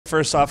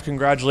first off,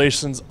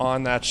 congratulations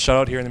on that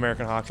shutout here in the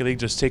American Hockey League.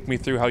 Just take me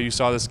through how you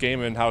saw this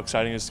game and how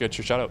exciting it is to get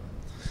your shutout.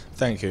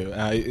 Thank you.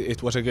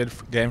 It was a good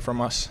game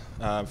from us.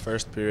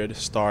 First period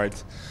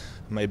start,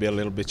 maybe a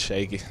little bit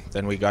shaky.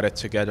 Then we got it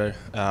together.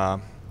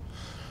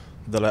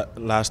 The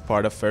last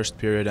part of first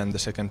period and the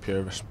second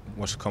period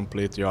was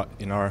completely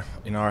in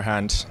our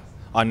hands.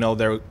 I know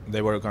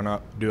they were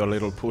gonna do a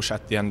little push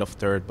at the end of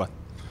third, but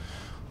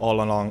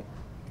all along,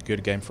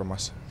 good game from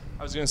us.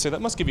 I was going to say, that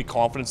must give you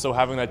confidence, though,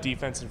 having that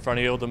defense in front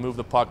of you, able to move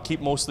the puck,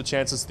 keep most of the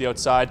chances to the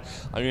outside.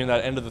 I mean,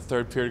 that end of the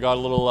third period got a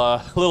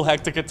little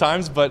hectic at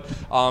times, but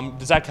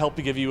does that help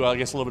you give you, I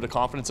guess, a little bit of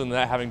confidence in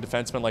that, having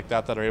defensemen like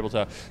that are able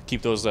to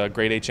keep those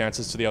grade A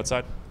chances to the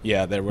outside?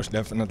 Yeah, there was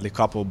definitely a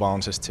couple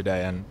bounces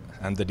today,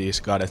 and the D's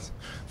got it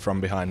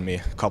from behind me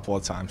a couple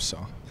of times. So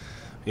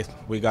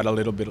we got a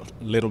little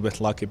bit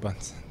lucky,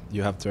 but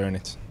you have to earn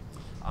it.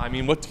 I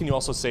mean, what can you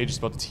also say just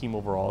about the team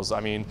overall?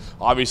 I mean,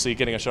 obviously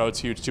getting a shutout is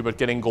huge too, but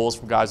getting goals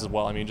from guys as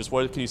well. I mean, just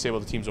what can you say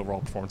about the team's overall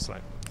performance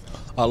tonight?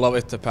 I love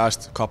it. The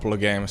past couple of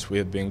games we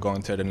have been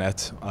going to the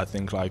net. I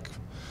think like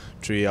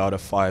 3 out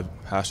of 5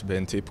 has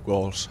been tip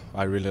goals.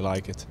 I really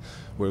like it.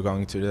 We're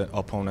going to the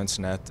opponent's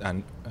net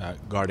and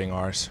guarding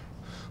ours,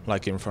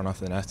 like in front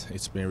of the net.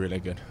 It's been really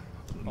good.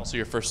 Also,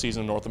 your first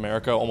season in North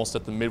America, almost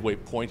at the midway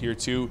point here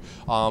too.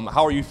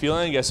 How are you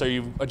feeling? I guess, are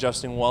you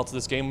adjusting well to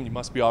this game? You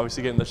must be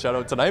obviously getting the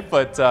shutout tonight,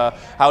 but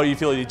how do you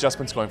feel the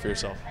adjustments going for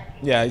yourself?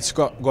 Yeah, it's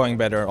going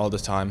better all the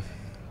time.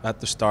 At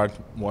the start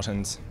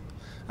wasn't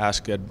as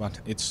good, but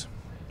it's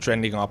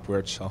trending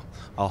upwards, so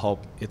I'll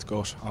hope it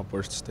goes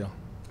upwards still.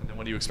 And then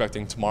what are you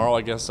expecting tomorrow?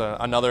 I guess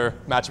another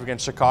matchup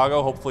against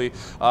Chicago, hopefully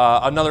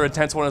another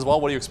intense one as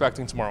well. What are you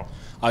expecting tomorrow?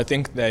 I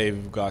think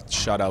they've got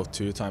shut out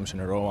 2 times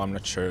in a row. I'm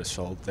not sure,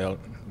 so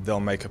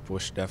they'll make a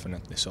push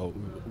definitely. So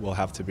we'll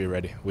have to be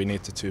ready. We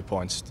need the 2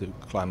 points to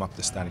climb up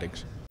the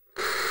standings.